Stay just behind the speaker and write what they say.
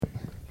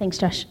Thanks,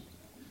 Josh.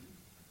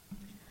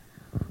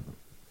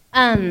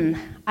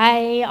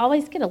 I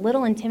always get a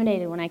little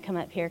intimidated when I come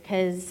up here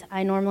because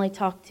I normally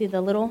talk to the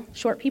little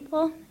short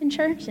people in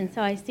church, and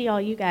so I see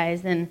all you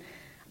guys, and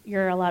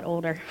you're a lot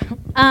older.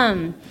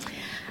 I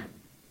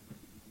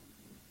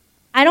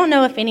don't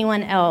know if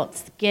anyone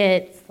else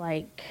gets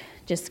like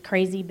just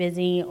crazy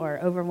busy or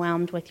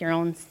overwhelmed with your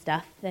own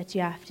stuff that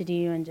you have to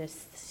do and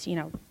just,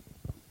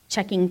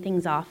 checking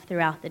things off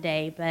throughout the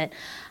day, but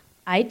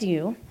I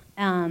do.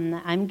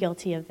 I'm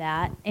guilty of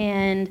that.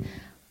 And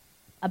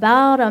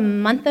about a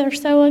month or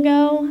so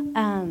ago,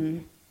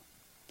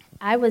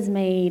 I was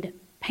made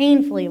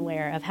painfully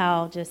aware of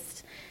how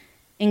just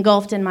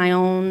engulfed in my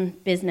own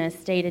business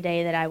day to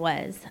day that I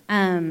was.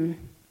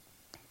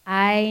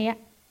 I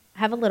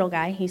have a little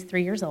guy, he's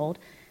 3 years old,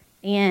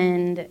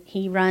 and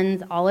he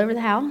runs all over the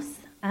house.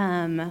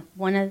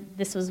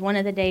 This was one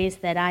of the days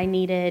that I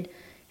needed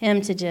him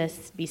to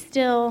just be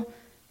still,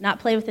 not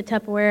play with the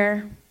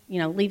Tupperware,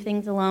 leave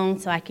things alone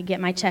so I could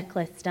get my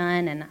checklist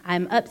done. And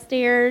I'm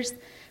upstairs,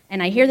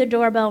 and I hear the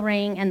doorbell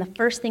ring, and the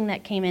first thing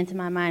that came into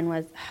my mind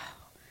was,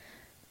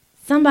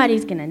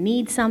 somebody's going to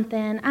need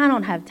something. I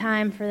don't have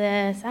time for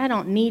this. I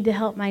don't need to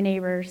help my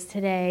neighbors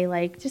today.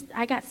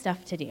 I got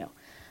stuff to do.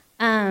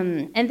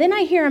 And then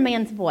I hear a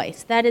man's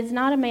voice that is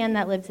not a man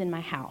that lives in my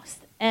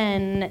house,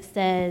 and it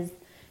says,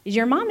 "Is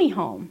your mommy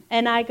home?"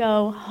 And I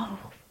go,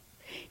 "Oh,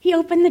 he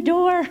opened the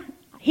door.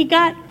 He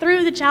got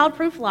through the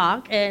childproof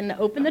lock and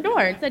opened the door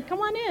and said, 'Come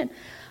on in.'"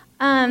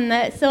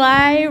 So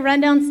I run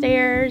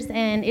downstairs,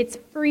 and it's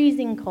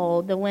freezing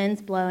cold. The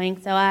wind's blowing.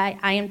 So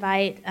I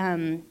invite,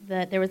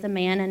 there was a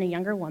man and a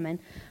younger woman.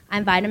 I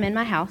invite them in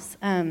my house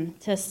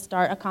to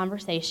start a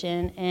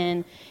conversation.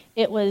 And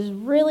it was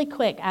really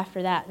quick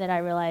after that I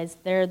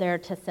realized they're there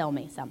to sell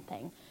me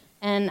something.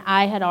 And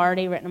I had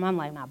already written them, I'm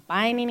like, not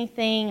buying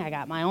anything. I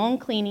got my own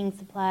cleaning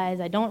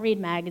supplies. I don't read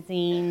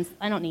magazines.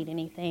 I don't need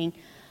anything.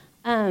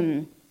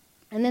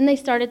 And then they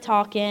started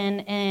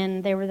talking,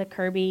 and they were the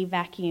Kirby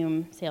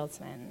vacuum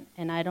salesman.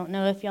 And I don't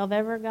know if y'all have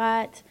ever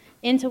got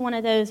into one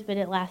of those, but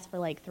it lasts for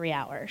like 3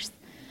 hours.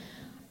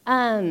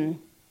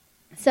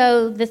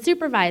 So the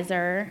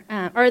supervisor,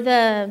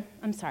 the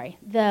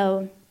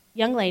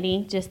young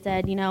lady just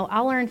said,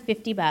 I'll earn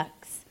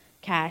 $50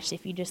 cash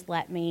if you just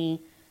let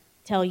me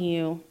tell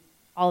you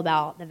all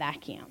about the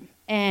vacuum.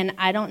 And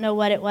I don't know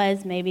what it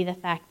was, maybe the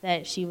fact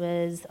that she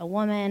was a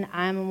woman,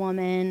 I'm a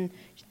woman.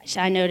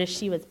 I noticed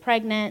she was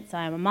pregnant, so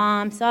I'm a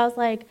mom. So I was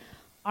like,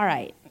 all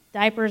right,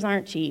 diapers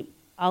aren't cheap.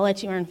 I'll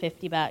let you earn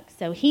 $50.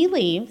 So he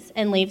leaves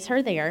and leaves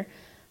her there.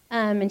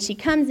 And she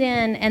comes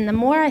in, and the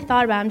more I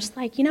thought about it, I'm just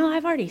like,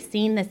 I've already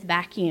seen this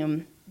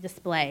vacuum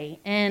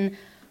display. And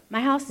my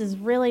house is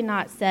really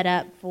not set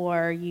up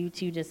for you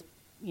to just,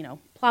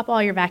 plop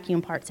all your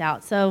vacuum parts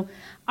out. So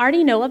I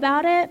already know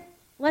about it.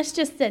 Let's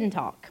just sit and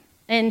talk.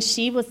 And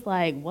she was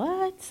like,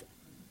 what?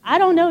 I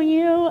don't know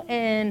you.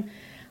 And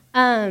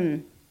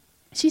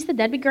she said,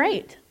 that'd be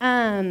great.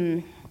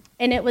 And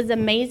it was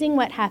amazing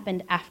what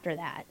happened after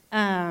that.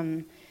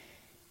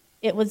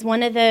 It was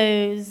one of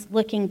those,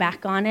 looking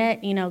back on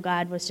it,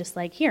 God was just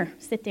like, here,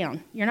 sit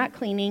down. You're not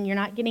cleaning. You're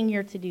not getting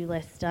your to-do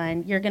list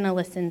done. You're going to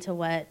listen to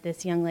what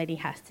this young lady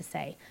has to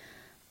say.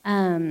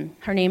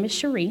 Her name is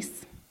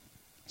Sharice.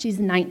 She's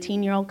a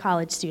 19-year-old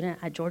college student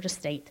at Georgia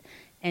State,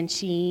 and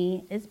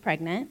she is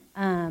pregnant.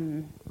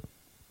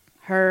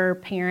 Her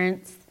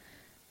parents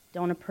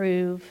don't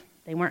approve.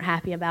 They weren't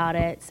happy about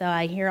it. So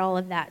I hear all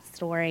of that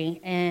story,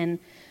 and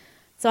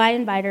so I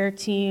invite her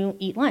to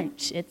eat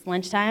lunch. It's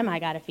lunchtime. I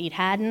got to feed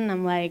Haddon.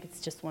 I'm like, it's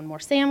just one more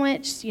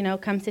sandwich.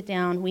 Come sit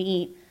down. We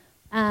eat.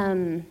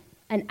 An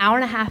hour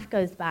and a half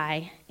goes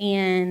by,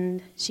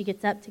 and she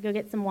gets up to go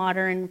get some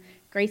water, and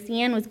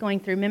Gracie Ann was going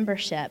through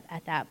membership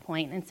at that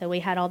point, and so we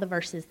had all the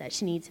verses that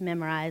she needed to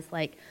memorize,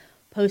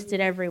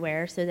 posted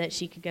everywhere so that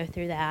she could go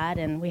through that.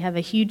 And we have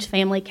a huge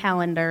family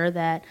calendar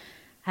that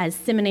has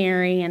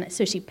seminary, and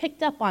so she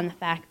picked up on the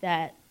fact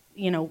that,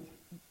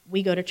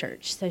 we go to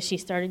church. So she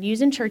started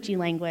using churchy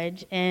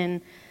language,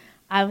 and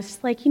I was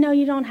just like,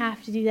 you don't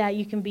have to do that.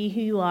 You can be who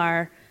you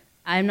are.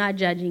 I'm not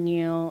judging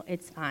you.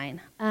 It's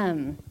fine.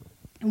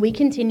 We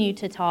continue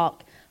to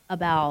talk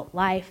about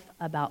life,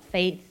 about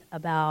faith,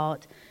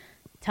 about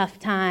tough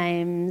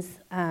times.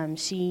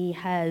 She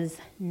has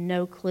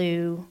no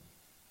clue,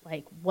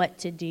 what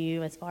to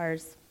do as far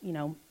as,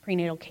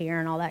 prenatal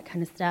care and all that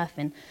kind of stuff.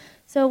 And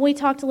so we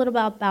talked a little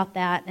bit about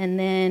that, and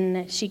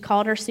then she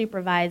called her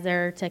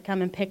supervisor to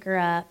come and pick her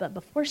up. But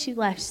before she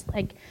left, she's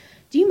like,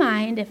 do you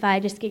mind if I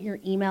just get your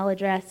email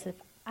address?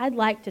 I'd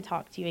like to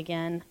talk to you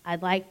again.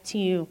 I'd like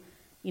to,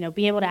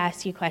 be able to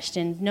ask you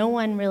questions. No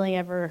one really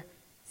ever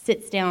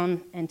sits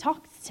down and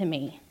talks to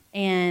me,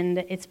 and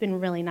it's been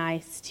really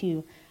nice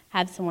to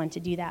have someone to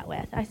do that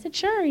with. I said,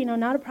 sure,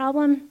 not a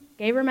problem.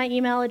 Gave her my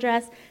email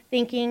address,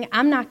 thinking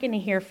I'm not going to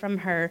hear from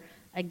her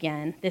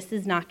again. This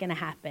is not going to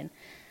happen.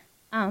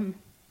 A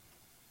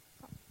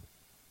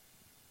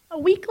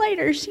week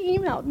later, she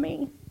emailed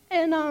me,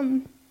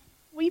 and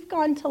we've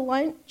gone to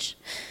lunch.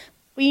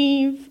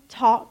 We've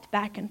talked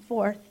back and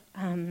forth,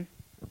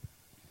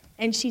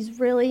 and she's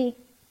really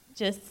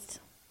just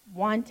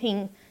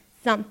wanting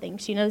something.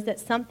 She knows that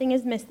something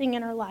is missing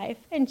in her life,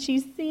 and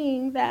she's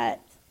seeing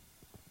that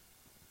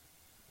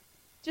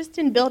just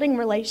in building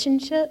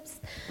relationships,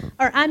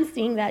 or I'm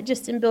seeing that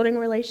just in building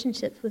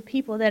relationships with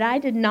people, that I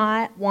did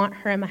not want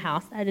her in my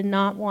house. I did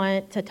not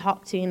want to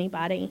talk to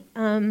anybody.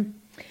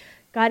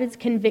 God has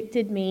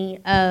convicted me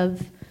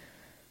of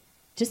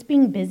just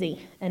being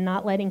busy and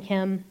not letting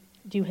him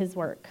do his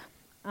work.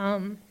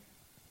 And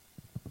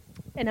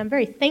I'm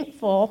very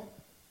thankful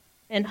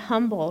and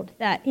humbled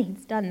that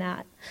he's done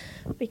that,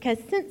 because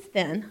since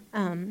then,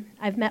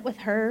 I've met with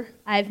her.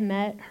 I've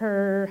met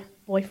her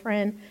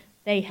boyfriend.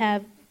 They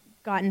have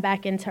gotten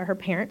back into her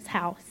parents'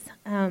 house.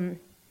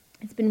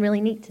 It's been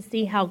really neat to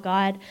see how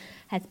God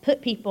has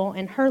put people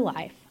in her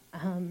life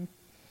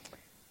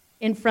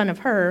in front of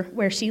her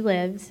where she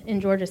lives in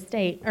Georgia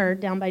State, or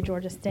down by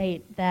Georgia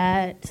State,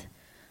 that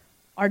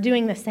are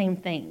doing the same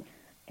thing.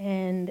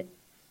 And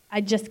I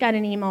just got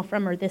an email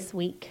from her this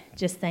week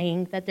just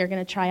saying that they're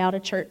going to try out a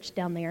church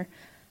down there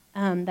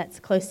that's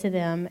close to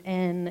them,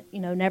 and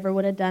never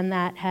would have done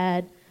that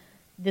had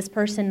this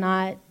person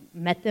not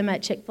met them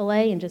at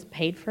Chick-fil-A and just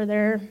paid for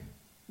their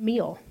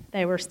meal.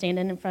 They were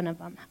standing in front of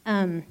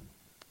them.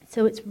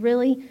 So it's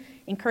really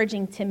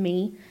encouraging to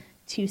me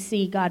to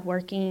see God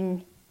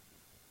working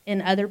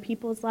in other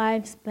people's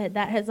lives, but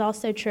that has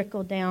also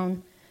trickled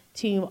down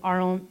to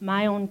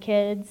my own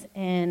kids,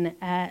 and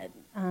at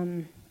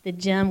the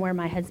gym where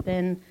my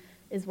husband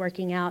is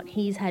working out,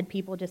 he's had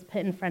people just put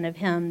in front of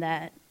him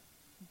that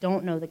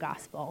don't know the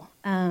gospel.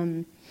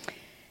 And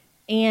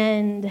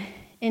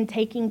in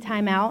taking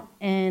time out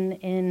and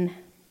in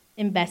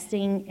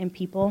investing in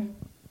people,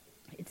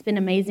 it's been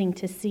amazing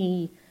to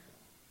see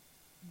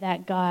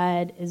that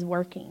God is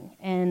working,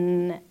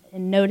 and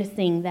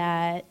noticing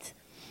that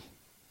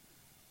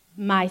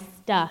my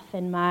stuff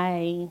and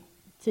my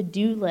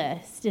to-do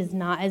list is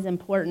not as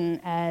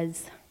important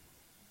as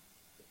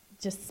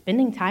just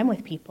spending time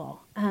with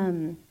people.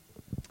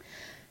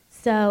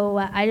 So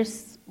I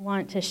just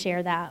want to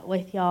share that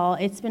with y'all.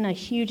 It's been a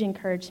huge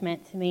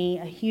encouragement to me,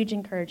 a huge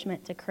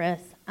encouragement to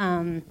Chris.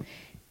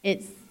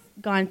 It's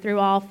gone through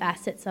all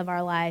facets of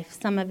our life.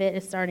 Some of it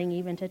is starting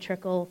even to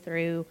trickle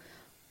through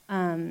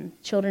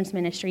children's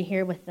ministry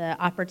here with the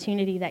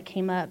opportunity that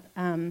came up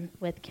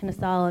with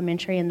Kennesaw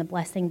Elementary and the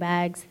blessing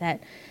bags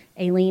that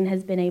Aileen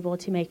has been able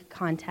to make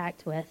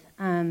contact with.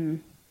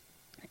 And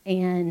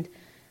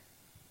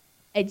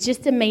it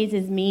just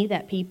amazes me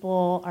that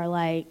people are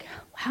like,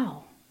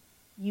 wow,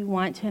 you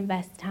want to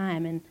invest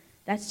time, and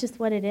that's just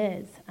what it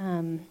is.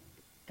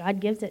 God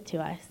gives it to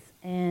us,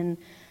 and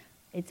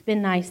it's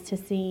been nice to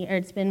see, or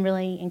it's been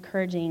really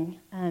encouraging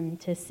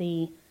to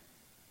see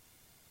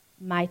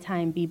my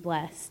time be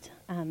blessed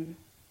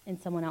in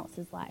someone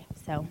else's life.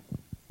 So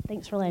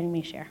thanks for letting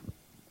me share.